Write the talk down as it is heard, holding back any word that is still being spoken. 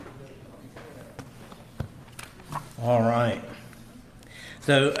All right.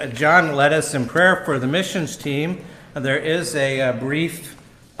 So John led us in prayer for the missions team. There is a brief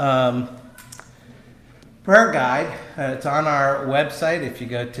prayer guide. It's on our website. If you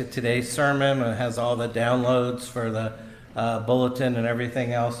go to today's sermon, it has all the downloads for the bulletin and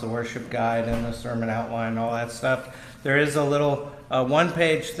everything else, the worship guide and the sermon outline, all that stuff. There is a little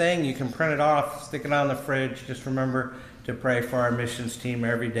one-page thing. You can print it off, stick it on the fridge. Just remember to pray for our missions team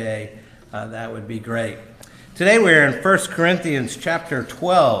every day. That would be great. Today we're in 1 Corinthians chapter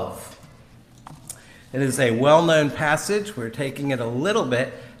 12. It is a well-known passage. We're taking it a little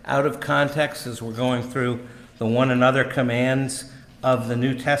bit out of context as we're going through the one another commands of the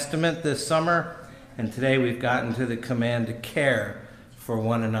New Testament this summer. And today we've gotten to the command to care for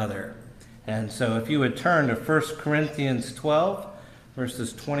one another. And so if you would turn to 1 Corinthians 12,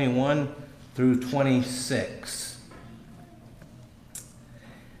 verses 21 through 26.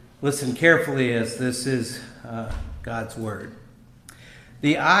 Listen carefully as this is God's word.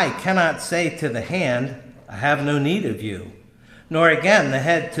 The eye cannot say to the hand, I have no need of you, nor again the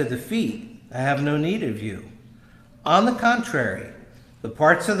head to the feet, I have no need of you. On the contrary, the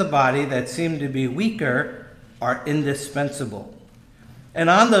parts of the body that seem to be weaker are indispensable. And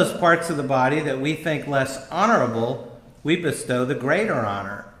on those parts of the body that we think less honorable, we bestow the greater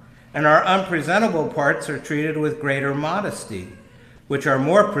honor. And our unpresentable parts are treated with greater modesty, which our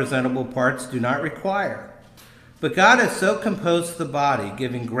more presentable parts do not require. But God has so composed the body,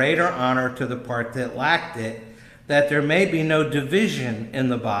 giving greater honor to the part that lacked it, that there may be no division in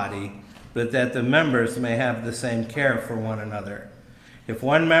the body, but that the members may have the same care for one another. If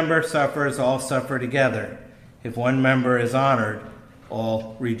one member suffers, all suffer together. If one member is honored,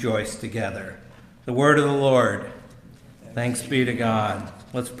 all rejoice together. The word of the Lord. Thanks be to God.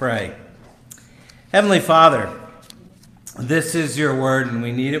 Let's pray. Heavenly Father, this is your word, and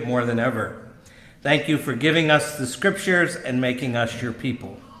we need it more than ever. Thank you for giving us the scriptures and making us your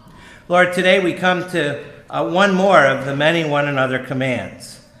people. Lord, today we come to one more of the many one another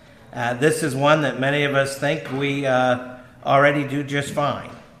commands. This is one that many of us think we already do just fine.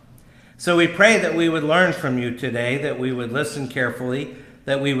 So we pray that we would learn from you today, that we would listen carefully,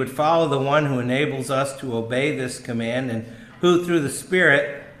 that we would follow the one who enables us to obey this command and who through the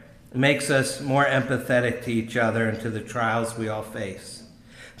Spirit makes us more empathetic to each other and to the trials we all face.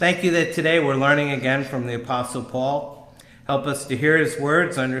 Thank you that today we're learning again from the Apostle Paul. Help us to hear his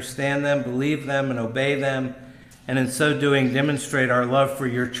words, understand them, believe them, and obey them, and in so doing demonstrate our love for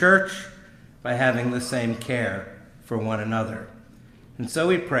your church by having the same care for one another. And so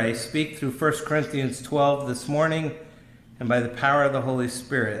we pray, speak through 1 Corinthians 12 this morning, and by the power of the Holy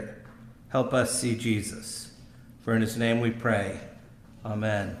Spirit, help us see Jesus. For in his name we pray.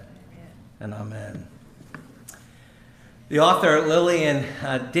 Amen and amen. The author Lillian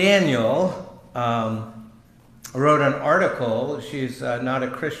Daniel wrote an article. She's not a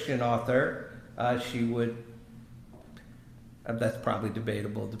Christian author. That's probably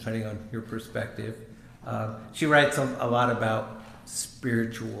debatable depending on your perspective. She writes a lot about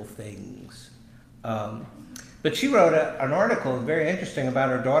spiritual things. But she wrote an article, very interesting, about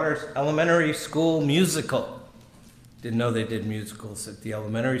her daughter's elementary school musical. Didn't know they did musicals at the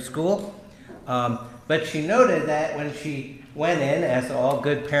elementary school. But she noted that when she went in, as all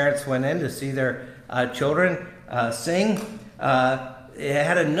good parents went in to see their children sing, it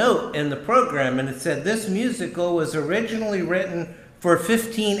had a note in the program, and it said, this musical was originally written for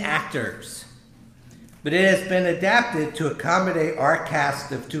 15 actors, but it has been adapted to accommodate our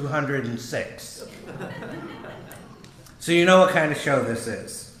cast of 206. So you know what kind of show this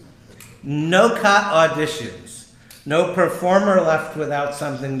is. No cut auditions, no performer left without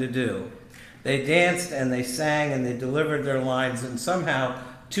something to do. They danced and they sang and they delivered their lines, and somehow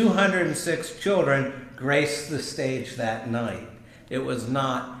 206 children graced the stage that night. It was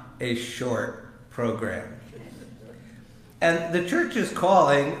not a short program. And the church's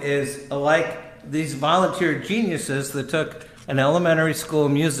calling is like these volunteer geniuses that took an elementary school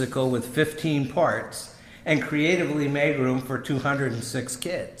musical with 15 parts and creatively made room for 206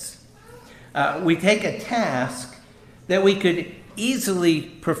 kids. We take a task that we could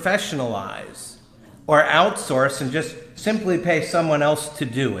easily professionalize or outsource and just simply pay someone else to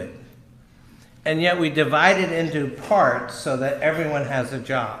do it. And yet we divide it into parts so that everyone has a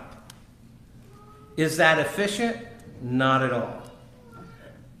job. Is that efficient? Not at all.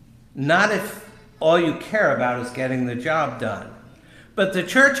 Not if all you care about is getting the job done. But the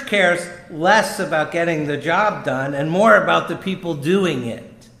church cares less about getting the job done and more about the people doing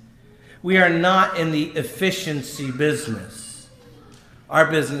it. We are not in the efficiency business. Our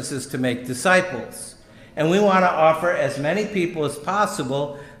business is to make disciples. And we want to offer as many people as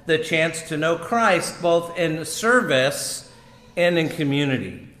possible the chance to know Christ both in service and in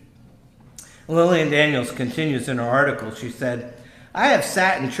community. Lillian Daniels continues in her article. She said, "I have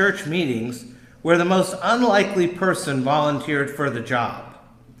sat in church meetings where the most unlikely person volunteered for the job.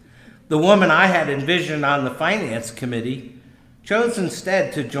 The woman I had envisioned on the finance committee chose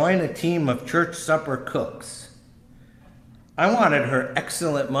instead to join a team of church supper cooks. I wanted her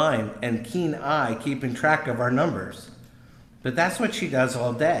excellent mind and keen eye keeping track of our numbers, but that's what she does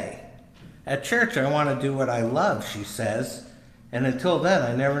all day. At church, I want to do what I love," she says, "and until then,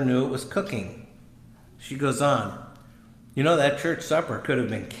 I never knew it was cooking." She goes on, "You know, that church supper could have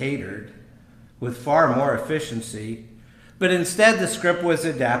been catered with far more efficiency, but instead the script was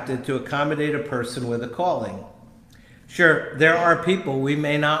adapted to accommodate a person with a calling. Sure, there are people we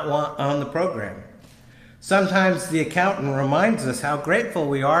may not want on the program. Sometimes the accountant reminds us how grateful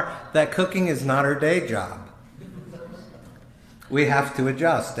we are that cooking is not her day job. We have to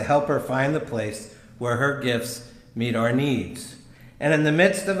adjust to help her find the place where her gifts meet our needs. And in the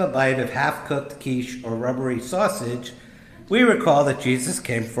midst of a bite of half-cooked quiche or rubbery sausage, we recall that Jesus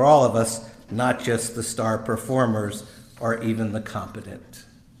came for all of us, not just the star performers or even the competent."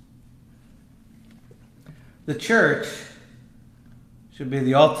 The church should be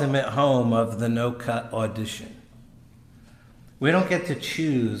the ultimate home of the no-cut audition. We don't get to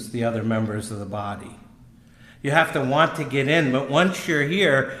choose the other members of the body. You have to want to get in, but once you're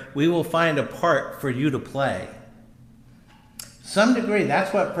here, we will find a part for you to play. Some degree,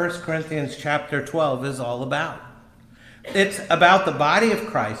 that's what 1 Corinthians chapter 12 is all about. It's about the body of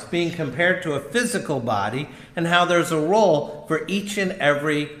Christ being compared to a physical body and how there's a role for each and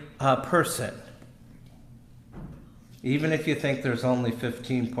every person. Even if you think there's only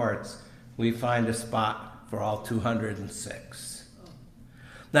 15 parts, we find a spot for all 206.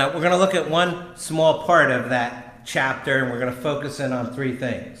 Now, we're going to look at one small part of that chapter, and we're going to focus in on three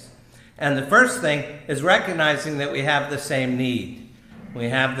things. And the first thing is recognizing that we have the same need. We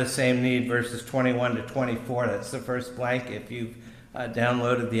have the same need, verses 21 to 24. That's the first blank if you've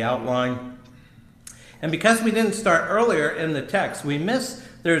downloaded the outline. And because we didn't start earlier in the text, we miss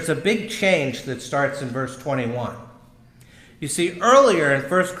there's a big change that starts in verse 21. You see, earlier in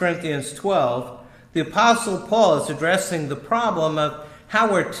 1 Corinthians 12, the Apostle Paul is addressing the problem of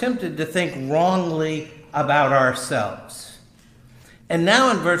how we're tempted to think wrongly about ourselves. And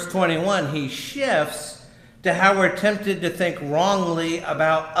now in verse 21, he shifts to how we're tempted to think wrongly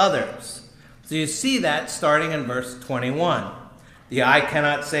about others. So you see that starting in verse 21. "The eye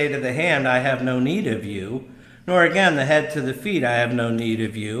cannot say to the hand, 'I have no need of you,' nor again the head to the feet, 'I have no need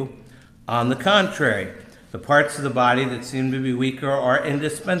of you.' On the contrary, the parts of the body that seem to be weaker are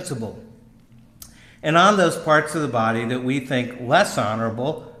indispensable. And on those parts of the body that we think less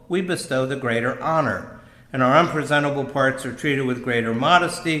honorable, we bestow the greater honor. And our unpresentable parts are treated with greater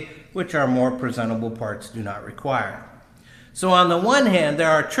modesty, which our more presentable parts do not require." So on the one hand,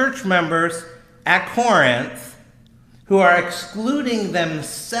 there are church members at Corinth who are excluding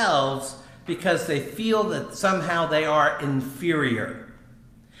themselves because they feel that somehow they are inferior.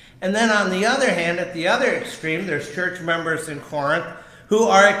 And then on the other hand, at the other extreme, there's church members in Corinth who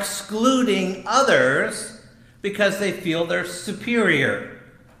are excluding others because they feel they're superior.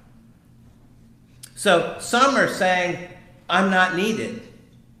 So some are saying, "I'm not needed."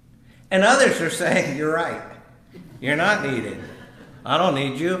 And others are saying, "You're right. You're not needed. I don't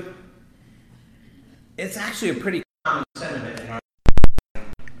need you." It's actually a pretty common sentiment in our life.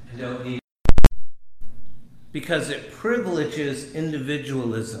 I don't need you. Because it privileges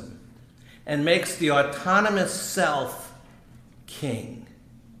individualism and makes the autonomous self king.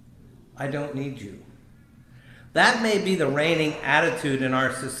 I don't need you. That may be the reigning attitude in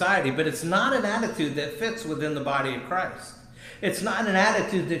our society, but it's not an attitude that fits within the body of Christ. It's not an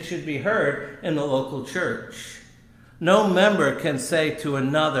attitude that should be heard in the local church. No member can say to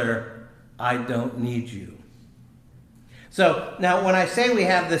another, "I don't need you." So now when I say we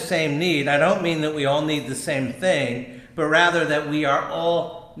have the same need, I don't mean that we all need the same thing, but rather that we are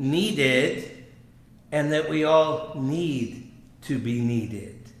all needed and that we all need to be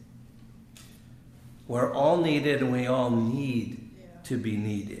needed. We're all needed and we all need to be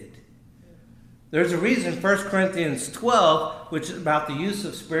needed. There's a reason 1 Corinthians 12, which is about the use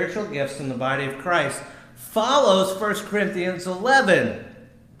of spiritual gifts in the body of Christ, follows 1 Corinthians 11,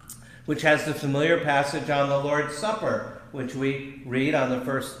 which has the familiar passage on the Lord's Supper, which we read on the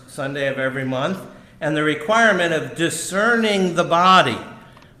first Sunday of every month, and the requirement of discerning the body,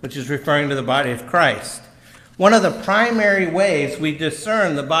 which is referring to the body of Christ. One of the primary ways we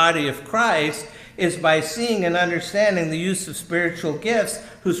discern the body of Christ is by seeing and understanding the use of spiritual gifts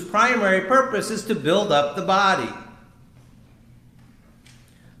whose primary purpose is to build up the body.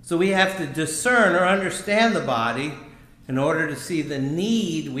 So we have to discern or understand the body in order to see the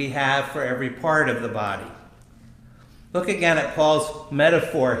need we have for every part of the body. Look again at Paul's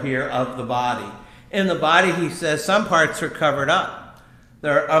metaphor here of the body. In the body, he says some parts are covered up.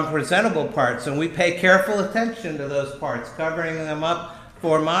 There are unpresentable parts, and we pay careful attention to those parts, covering them up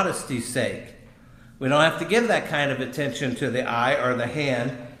for modesty's sake. We don't have to give that kind of attention to the eye or the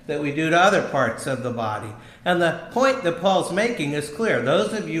hand that we do to other parts of the body. And the point that Paul's making is clear.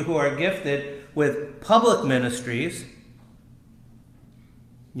 Those of you who are gifted with public ministries,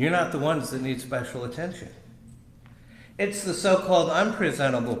 you're not the ones that need special attention. It's the so-called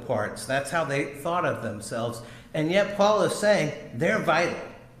unpresentable parts. That's how they thought of themselves. And yet Paul is saying they're vital.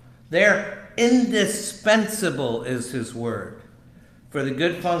 They're indispensable, is his word, for the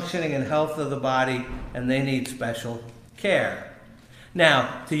good functioning and health of the body, and they need special care.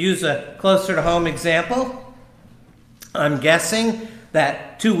 Now, to use a closer-to-home example, I'm guessing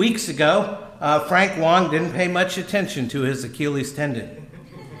that 2 weeks ago, Frank Wong didn't pay much attention to his Achilles tendon.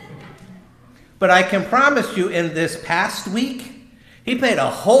 But I can promise you in this past week, he paid a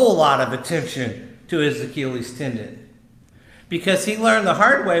whole lot of attention to his Achilles tendon. Because he learned the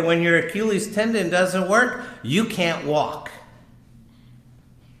hard way, when your Achilles tendon doesn't work, you can't walk.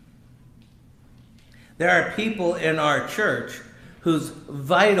 There are people in our church whose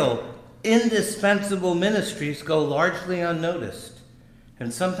vital, indispensable ministries go largely unnoticed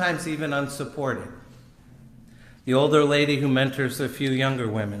and sometimes even unsupported. The older lady who mentors a few younger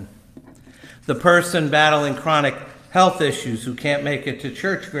women. The person battling chronic health issues who can't make it to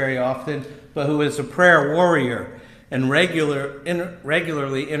church very often, but who is a prayer warrior and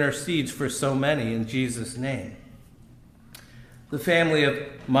regularly intercedes for so many in Jesus' name. The family of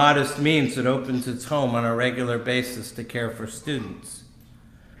modest means that opens its home on a regular basis to care for students.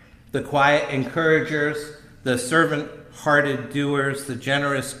 The quiet encouragers, the servant-hearted doers, the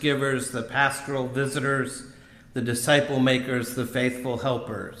generous givers, the pastoral visitors, the disciple makers, the faithful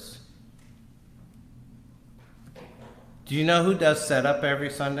helpers. Do you know who does setup every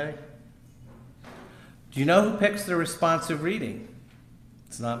Sunday? Do you know who picks the responsive reading?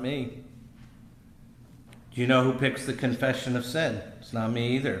 It's not me. Do you know who picks the confession of sin? It's not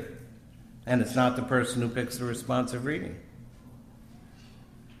me either. And it's not the person who picks the responsive reading.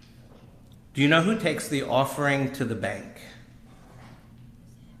 Do you know who takes the offering to the bank?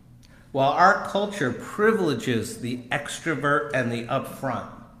 While our culture privileges the extrovert and the upfront,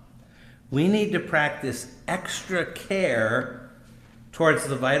 we need to practice extra care towards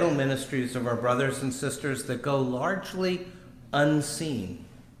the vital ministries of our brothers and sisters that go largely unseen.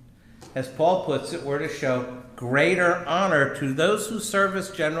 As Paul puts it, we're to show greater honor to those whose service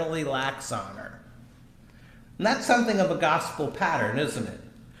generally lacks honor. And that's something of a gospel pattern, isn't it?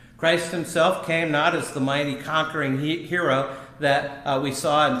 Christ himself came not as the mighty conquering hero that we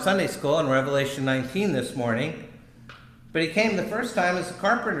saw in Sunday school in Revelation 19 this morning, but he came the first time as a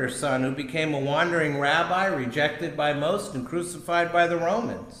carpenter's son who became a wandering rabbi, rejected by most and crucified by the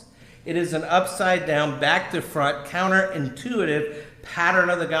Romans. It is an upside-down, back-to-front, counterintuitive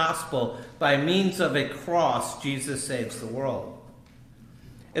pattern of the gospel. By means of a cross, Jesus saves the world.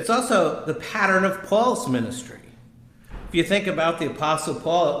 It's also the pattern of Paul's ministry. If you think about the Apostle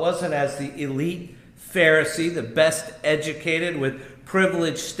Paul, it wasn't as the elite Pharisee, the best educated with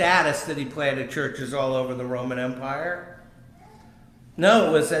privileged status, that he planted churches all over the Roman Empire. No,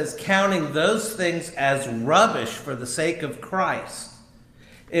 it was as counting those things as rubbish for the sake of Christ.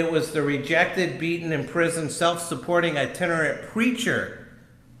 It was the rejected, beaten, imprisoned, self-supporting, itinerant preacher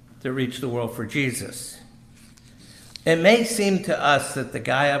that reached the world for Jesus. It may seem to us that the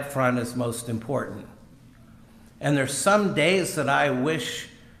guy up front is most important. And there's some days that I wish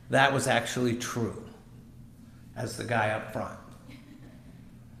that was actually true, as the guy up front.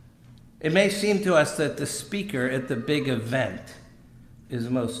 It may seem to us that the speaker at the big event is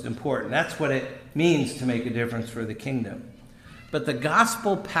most important. That's what it means to make a difference for the kingdom. But the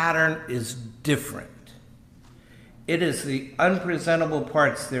gospel pattern is different. It is the unpresentable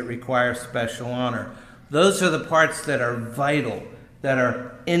parts that require special honor. Those are the parts that are vital, that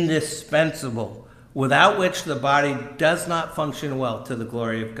are indispensable, without which the body does not function well to the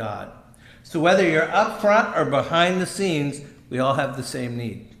glory of God. So whether you're up front or behind the scenes, we all have the same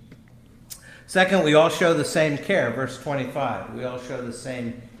need. Second, we all show the same care. Verse 25, we all show the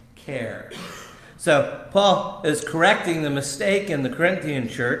same care. So Paul is correcting the mistake in the Corinthian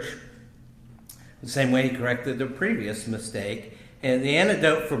church the same way he corrected the previous mistake. And the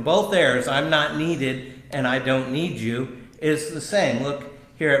antidote for both errors, I'm not needed and I don't need you, is the same. Look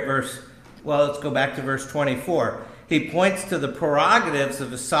here at let's go back to verse 24. He points to the prerogatives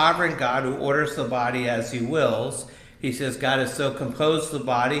of a sovereign God who orders the body as he wills, He says God has so composed the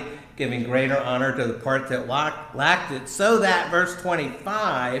body, giving greater honor to the part that lacked it, so that, verse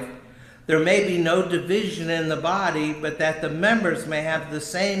 25, there may be no division in the body, but that the members may have the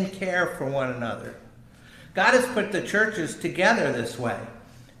same care for one another. God has put the churches together this way.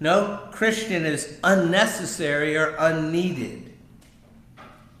 No Christian is unnecessary or unneeded.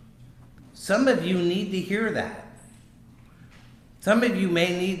 Some of you need to hear that. Some of you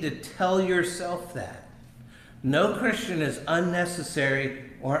may need to tell yourself that. No Christian is unnecessary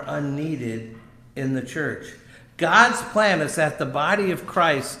or unneeded in the church. God's plan is that the body of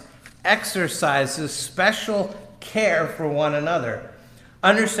Christ exercises special care for one another,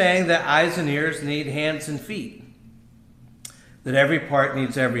 understanding that eyes and ears need hands and feet, that every part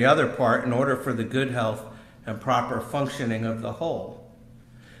needs every other part in order for the good health and proper functioning of the whole.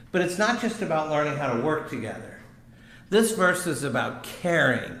 But it's not just about learning how to work together. This verse is about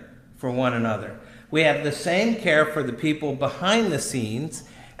caring for one another. We have the same care for the people behind the scenes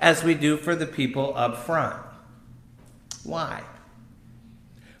as we do for the people up front. Why?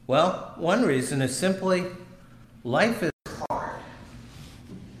 Well, one reason is simply life is hard.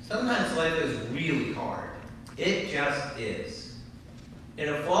 Sometimes life is really hard. It just is. In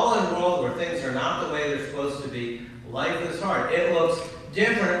a fallen world where things are not the way they're supposed to be, life is hard. It looks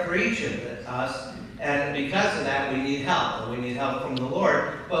different for each of us, and because of that, we need help. And we need help from the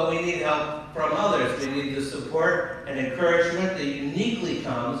Lord, but we need help from others. We need the support and encouragement that uniquely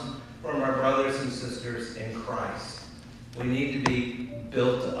comes from our brothers and sisters in Christ. We need to be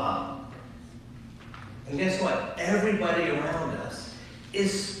built up. And guess what? Everybody around us,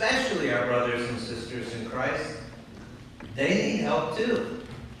 especially our brothers and sisters in Christ, they need help too.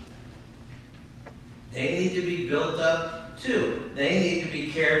 They need to be built up too. They need to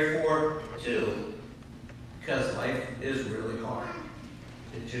be cared for too. Because life is really hard.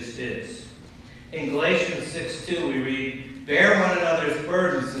 It just is. In Galatians 6:2 we read, "Bear one another's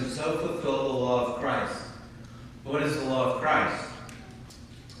burdens and so fulfill the law of Christ." What is the law of Christ?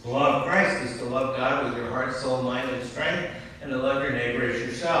 The law of Christ is to love God with your heart, soul, mind, and strength, and to love your neighbor as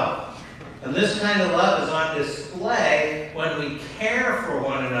yourself. And this kind of love is on display when we care for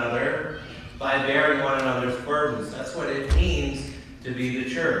one another by bearing one another's burdens. That's what it means to be the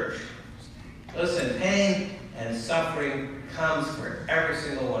church. Listen, pain and suffering comes for every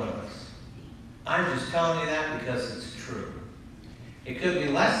single one of us. I'm just telling you that because it's true. It could be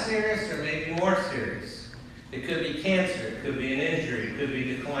less serious or maybe more serious. It could be cancer, it could be an injury, it could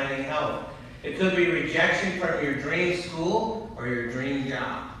be declining health. It could be rejection from your dream school or your dream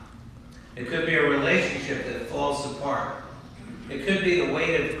job. It could be a relationship that falls apart. It could be the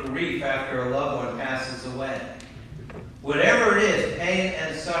weight of grief after a loved one passes away. Whatever it is, pain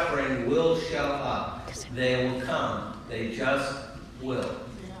and suffering will show up. They will come. They just will.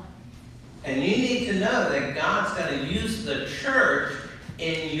 And you need to know that God's going to use the church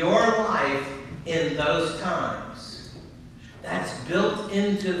in your life in those times. That's built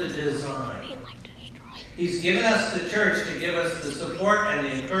into the design. He's given us the church to give us the support and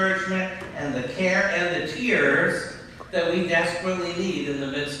the encouragement and the care and the tears that we desperately need in the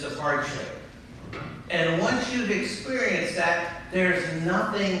midst of hardship. And once you've experienced that, there's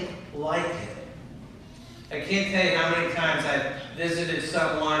nothing like it. I can't tell you how many times I've visited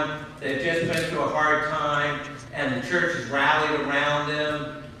someone that just been through a hard time and the church has rallied around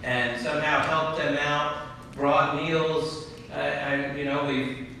them and somehow helped them out, brought meals.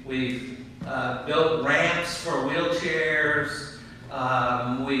 We've built ramps for wheelchairs.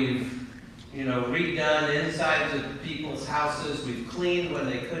 We've redone insides of people's houses. We've cleaned when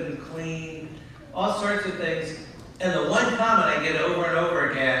they couldn't clean. All sorts of things. And the one comment I get over and over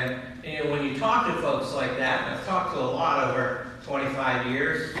again, when you talk to folks like that, and I've talked to a lot over 25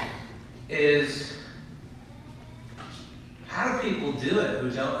 years, is how do people do it who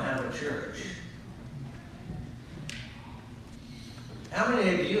don't have a church? How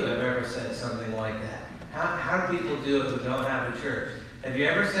many of you have ever said something like that? How do people do it who don't have a church? Have you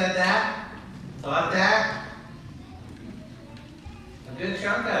ever said that? Thought that? A good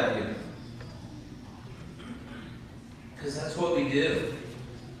chunk of you. Because that's what we do.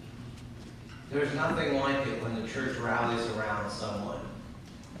 There's nothing like it when the church rallies around someone.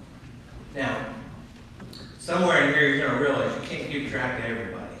 Now, somewhere in here you're going to realize you can't keep track of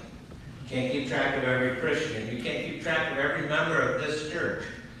everybody. You can't keep track of every Christian. You can't keep track of every member of this church.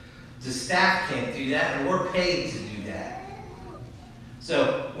 The staff can't do that, and we're paid to do that.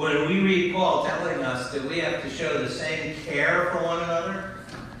 So when we read Paul telling us that we have to show the same care for one another,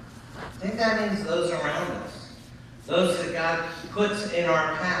 I think that means those around us, those that God puts in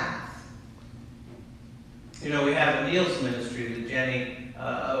our path. We have a meals ministry that Jenny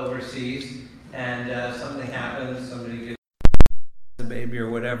oversees, and something happens, somebody gets a baby or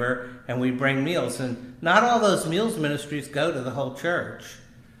whatever, and we bring meals. And not all those meals ministries go to the whole church,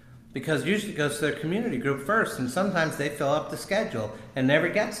 because usually it goes to their community group first, and sometimes they fill up the schedule and never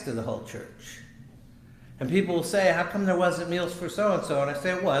gets to the whole church. And people will say, how come there wasn't meals for so-and-so? And I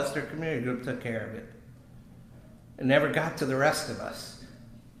say, it was. Their community group took care of it. It never got to the rest of us.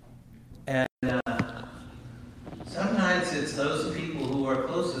 And sometimes it's those people who are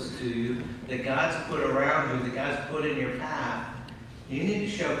closest to you that God's put around you, that God's put in your path. You need to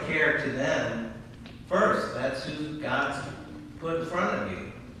show care to them first. That's who God's put in front of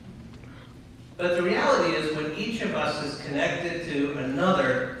you. But the reality is, when each of us is connected to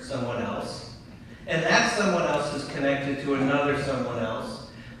another someone else, and that someone else is connected to another someone else,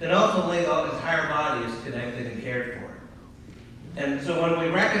 then ultimately the entire body is connected and cared for. And so when we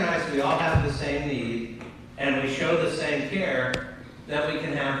recognize we all have the same need, and we show the same care, then we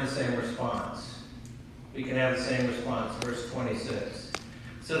can have the same response. We can have the same response, verse 26.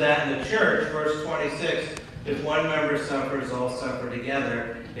 So that in the church, verse 26, if one member suffers, all suffer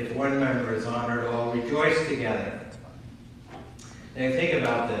together. If one member is honored, all rejoice together. And think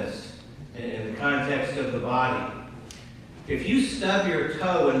about this in the context of the body. If you stub your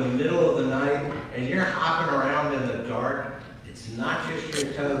toe in the middle of the night and you're hopping around in the dark, it's not just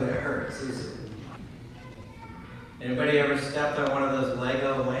your toe that hurts, is it? Anybody ever stepped on one of those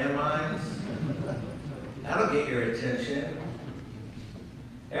Lego landmines? That'll get your attention.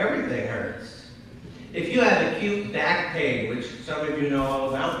 Everything hurts. If you have acute back pain, which some of you know all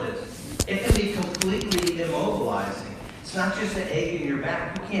about this, it can be completely immobilizing. It's not just an ache in your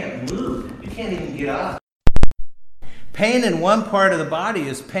back. You can't move. You can't even get up. Pain in one part of the body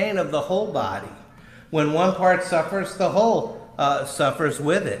is pain of the whole body. When one part suffers, the whole suffers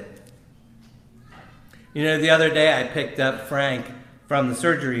with it. You know, the other day I picked up Frank from the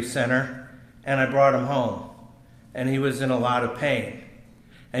surgery center and I brought him home. And he was in a lot of pain.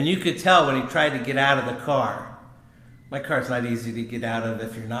 And you could tell when he tried to get out of the car. My car's not easy to get out of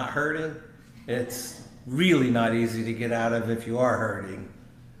if you're not hurting. It's really not easy to get out of if you are hurting.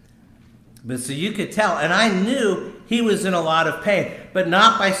 But so you could tell, and I knew he was in a lot of pain, but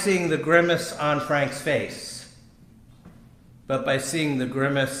not by seeing the grimace on Frank's face, but by seeing the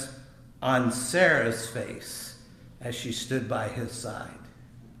grimace on Sarah's face as she stood by his side.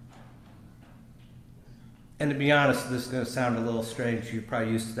 And to be honest, this is going to sound a little strange. You're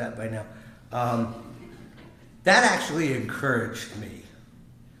probably used to that by now. That actually encouraged me.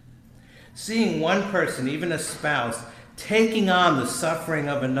 Seeing one person, even a spouse, taking on the suffering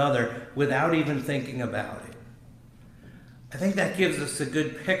of another without even thinking about it. I think that gives us a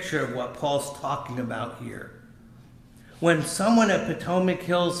good picture of what Paul's talking about here. When someone at Potomac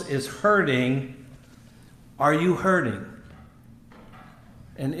Hills is hurting, are you hurting?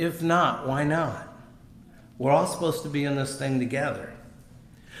 And if not, why not? We're all supposed to be in this thing together.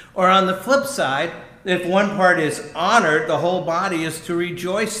 Or on the flip side, if one part is honored, the whole body is to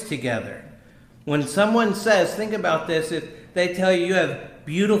rejoice together. When someone says, think about this, if they tell you you have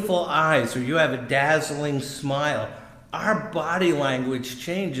beautiful eyes or you have a dazzling smile, our body language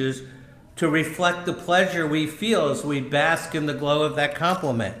changes to reflect the pleasure we feel as we bask in the glow of that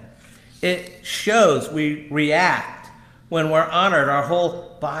compliment. It shows we react. When we're honored, our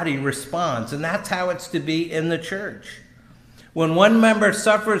whole body responds. And that's how it's to be in the church. When one member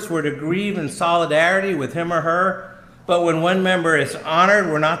suffers, we're to grieve in solidarity with him or her. But when one member is honored,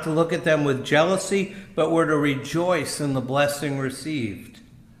 we're not to look at them with jealousy, but we're to rejoice in the blessing received.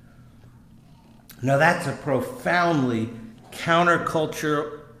 Now that's a profoundly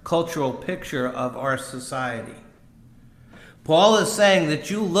countercultural picture of our society. Paul is saying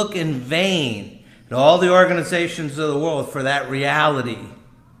that you look in vain at all the organizations of the world for that reality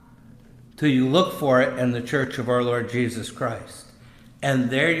till you look for it in the church of our Lord Jesus Christ.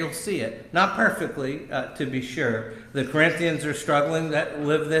 And there you'll see it. Not perfectly, to be sure. The Corinthians are struggling to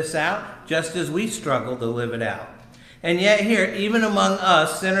live this out, just as we struggle to live it out. And yet here, even among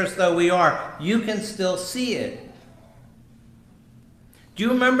us, sinners though we are, you can still see it. Do you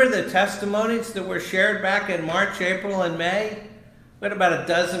remember the testimonies that were shared back in March, April, and May? We had about a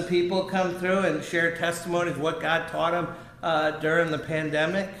dozen people come through and share testimonies of what God taught them during the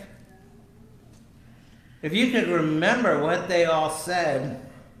pandemic. If you could remember what they all said,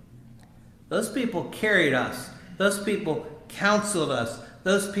 those people carried us. Those people counseled us.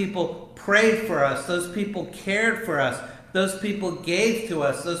 Those people prayed for us. Those people cared for us. Those people gave to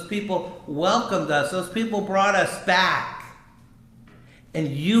us. Those people welcomed us. Those people brought us back. And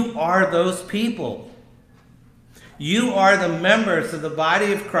you are those people. You are the members of the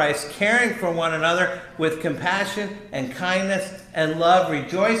body of Christ, caring for one another with compassion and kindness and love,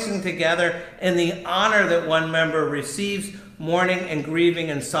 rejoicing together in the honor that one member receives, mourning and grieving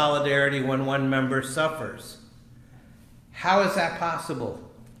in solidarity when one member suffers. How is that possible?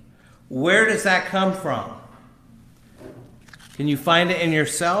 Where does that come from? Can you find it in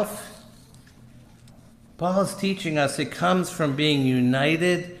yourself? Paul is teaching us it comes from being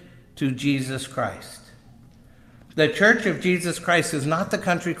united to Jesus Christ. The Church of Jesus Christ is not the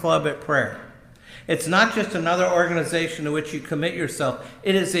country club at prayer. It's not just another organization to which you commit yourself.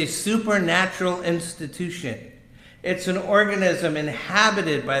 It is a supernatural institution. It's an organism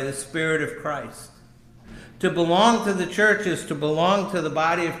inhabited by the Spirit of Christ. To belong to the church is to belong to the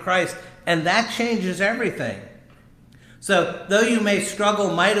body of Christ, and that changes everything. So, though you may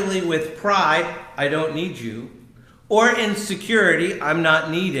struggle mightily with pride, I don't need you, or insecurity, I'm not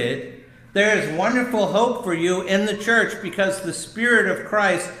needed, there is wonderful hope for you in the church because the Spirit of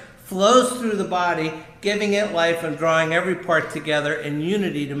Christ flows through the body, giving it life and drawing every part together in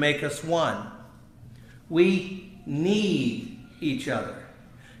unity to make us one. We need each other.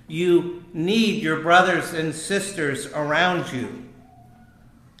 You need your brothers and sisters around you.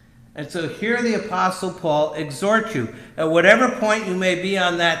 And so here the Apostle Paul exhorts you, at whatever point you may be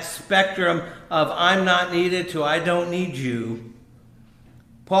on that spectrum of I'm not needed to I don't need you,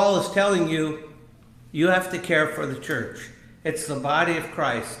 Paul is telling you, you have to care for the church. It's the body of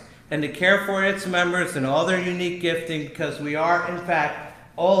Christ. And to care for its members and all their unique gifting, because we are, in fact,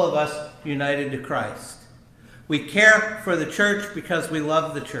 all of us united to Christ. We care for the church because we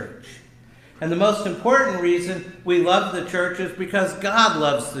love the church. And the most important reason we love the church is because God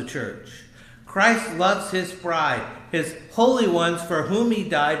loves the church. Christ loves his bride, his holy ones for whom he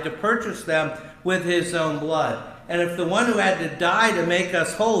died to purchase them with his own blood. And if the one who had to die to make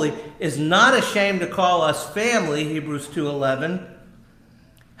us holy is not ashamed to call us family, Hebrews 2:11,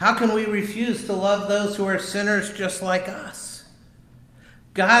 how can we refuse to love those who are sinners just like us?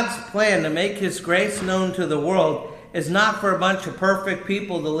 God's plan to make his grace known to the world is not for a bunch of perfect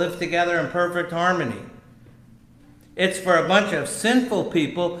people to live together in perfect harmony. It's for a bunch of sinful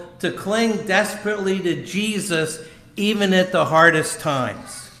people to cling desperately to Jesus even at the hardest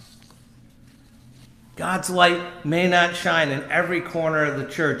times. God's light may not shine in every corner of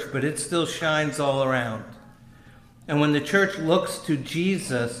the church, but it still shines all around. And when the church looks to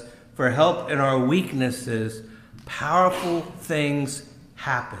Jesus for help in our weaknesses, powerful things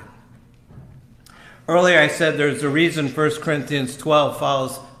happen. Earlier I said there's a reason 1 Corinthians 12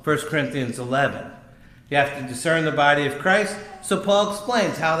 follows 1 Corinthians 11. You have to discern the body of Christ, so Paul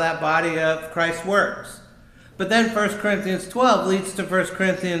explains how that body of Christ works. But then 1 Corinthians 12 leads to 1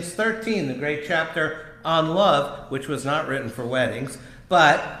 Corinthians 13, the great chapter on love, which was not written for weddings,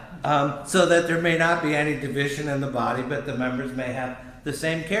 but so that there may not be any division in the body, but the members may have the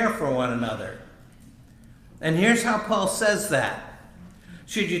same care for one another. And here's how Paul says that.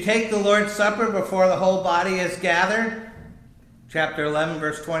 Should you take the Lord's Supper before the whole body is gathered? Chapter 11,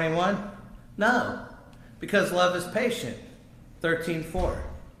 verse 21. No, because love is patient. 13:4.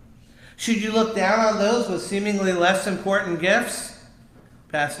 Should you look down on those with seemingly less important gifts?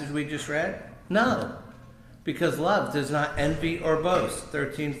 Passage we just read. No, because love does not envy or boast.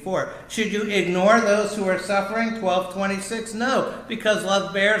 13:4. Should you ignore those who are suffering? 12:26. No, because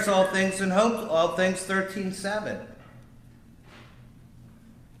love bears all things and hopes all things. 13:7.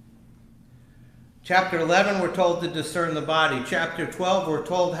 Chapter 11, we're told to discern the body. Chapter 12, we're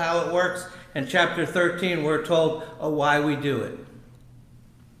told how it works. And chapter 13, we're told why we do it.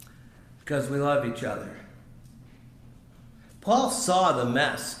 Because we love each other. Paul saw the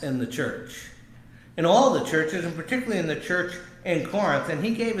mess in the church. In all the churches, and particularly in the church in Corinth, and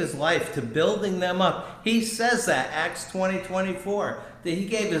he gave his life to building them up. He says that, Acts 20:24, that he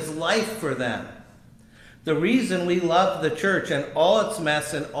gave his life for them. The reason we love the church and all its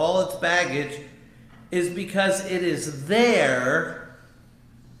mess and all its baggage is because it is there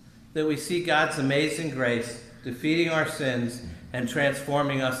that we see God's amazing grace defeating our sins and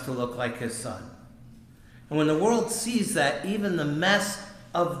transforming us to look like his Son. And when the world sees that, even the mess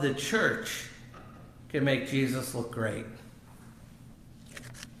of the church can make Jesus look great.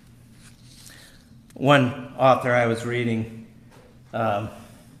 One author I was reading does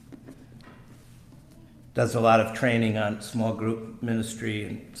a lot of training on small group ministry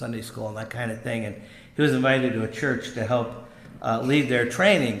and Sunday school and that kind of thing. And he was invited to a church to help lead their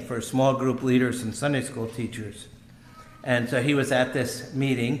training for small group leaders and Sunday school teachers. And so he was at this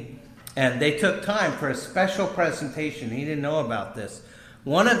meeting, and they took time for a special presentation. He didn't know about this.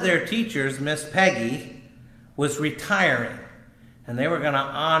 One of their teachers, Miss Peggy, was retiring. And they were going to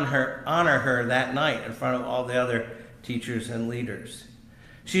honor her that night in front of all the other teachers and leaders.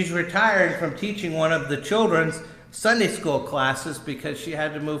 She's retiring from teaching one of the children's Sunday school classes because she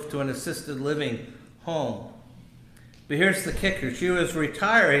had to move to an assisted living home. But here's the kicker. She was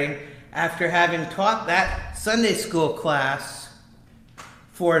retiring after having taught that Sunday school class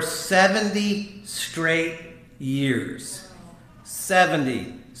for 70 straight years.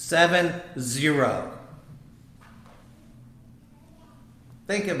 70. 7-0.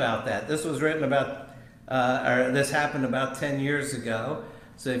 Think about that. This was written this happened about 10 years ago.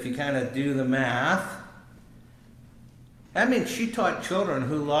 So if you kind of do the math, that means she taught children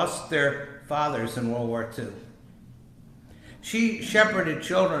who lost their fathers in World War II. She shepherded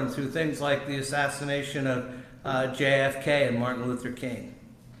children through things like the assassination of JFK and Martin Luther King.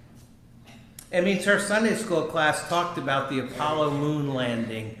 It means her Sunday school class talked about the Apollo moon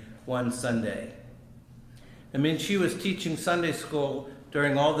landing one Sunday. It means she was teaching Sunday school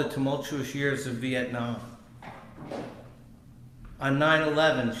during all the tumultuous years of Vietnam. On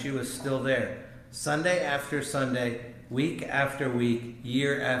 9/11, she was still there. Sunday after Sunday, week after week,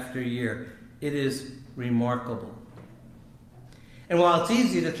 year after year. It is remarkable. And while it's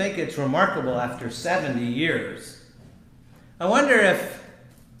easy to think it's remarkable after 70 years, I wonder if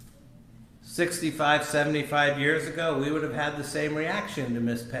 65, 75 years ago, we would have had the same reaction to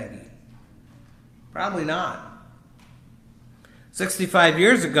Miss Peggy. Probably not. 65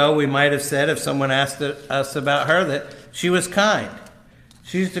 years ago, we might have said, if someone asked us about her, that she was kind.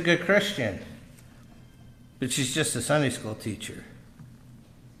 She's a good Christian. But she's just a Sunday school teacher.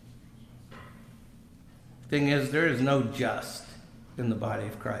 Thing is, there is no just in the body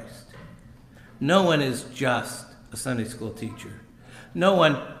of Christ. No one is just a Sunday school teacher. No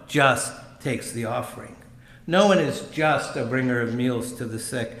one just takes the offering. No one is just a bringer of meals to the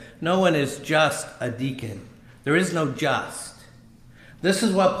sick. No one is just a deacon. There is no just. This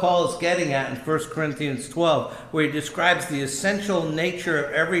is what Paul is getting at in 1 Corinthians 12, where he describes the essential nature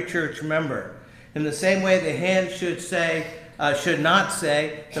of every church member. In the same way, the hand should not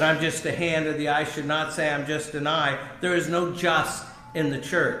say that I'm just a hand, or the eye should not say I'm just an eye. There is no just in the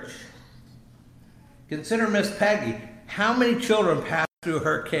church. Consider Miss Peggy. How many children passed through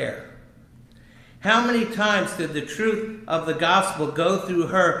her care? How many times did the truth of the gospel go through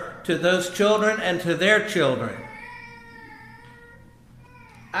her to those children and to their children?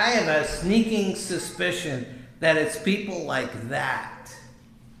 I have a sneaking suspicion that it's people like that,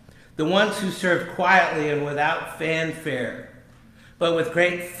 the ones who serve quietly and without fanfare, but with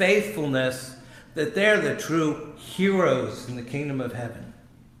great faithfulness, that they're the true heroes in the kingdom of heaven.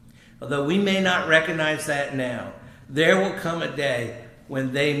 Although we may not recognize that now, there will come a day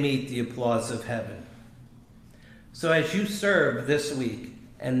when they meet the applause of heaven. So as you serve this week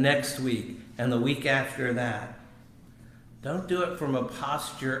and next week and the week after that, don't do it from a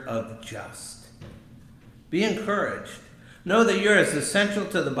posture of just. Be encouraged. Know that you're as essential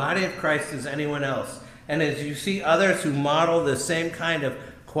to the body of Christ as anyone else. And as you see others who model the same kind of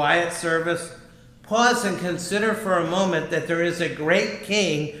quiet service, pause and consider for a moment that there is a great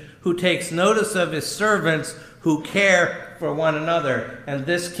king who takes notice of his servants who care for one another. And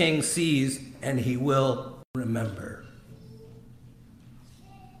this king sees and he will remember.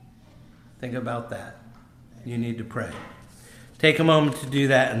 Think about that. You need to pray. Take a moment to do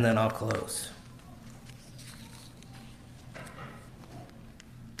that, and then I'll close.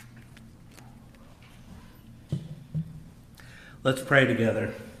 Let's pray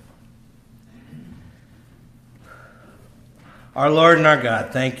together. Our Lord and our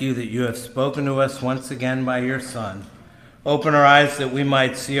God, thank you that you have spoken to us once again by your Son. Open our eyes that we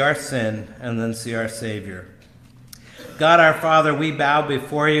might see our sin and then see our Savior. God our Father, we bow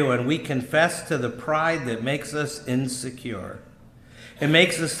before you and we confess to the pride that makes us insecure. It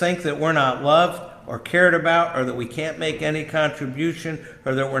makes us think that we're not loved or cared about, or that we can't make any contribution,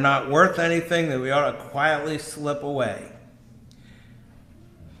 or that we're not worth anything, that we ought to quietly slip away.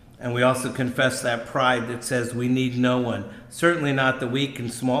 And we also confess that pride that says we need no one, certainly not the weak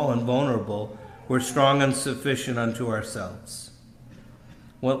and small and vulnerable. We're strong and sufficient unto ourselves.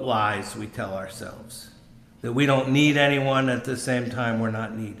 What lies we tell ourselves. That we don't need anyone, at the same time we're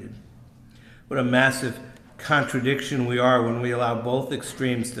not needed. What a massive contradiction we are when we allow both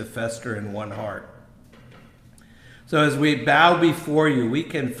extremes to fester in one heart. So as we bow before you, we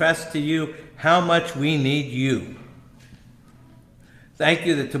confess to you how much we need you. Thank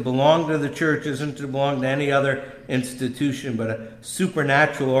you that to belong to the church isn't to belong to any other institution, but a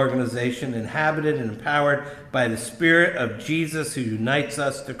supernatural organization inhabited and empowered by the Spirit of Jesus who unites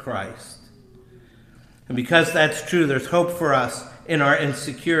us to Christ. And because that's true, there's hope for us in our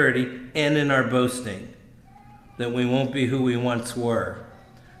insecurity and in our boasting. that we won't be who we once were,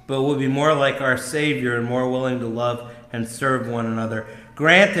 but we'll be more like our Savior and more willing to love and serve one another.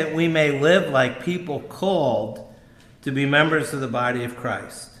 Grant that we may live like people called to be members of the body of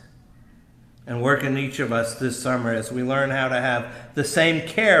Christ. And work in each of us this summer as we learn how to have the same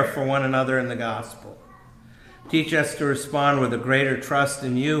care for one another in the gospel. Teach us to respond with a greater trust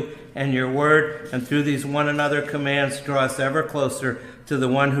in you and your word, and through these one another commands, draw us ever closer to the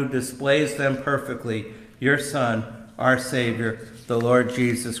one who displays them perfectly, your Son, our Savior, the Lord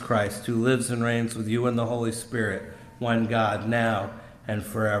Jesus Christ, who lives and reigns with you in the Holy Spirit, one God, now and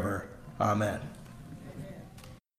forever. Amen.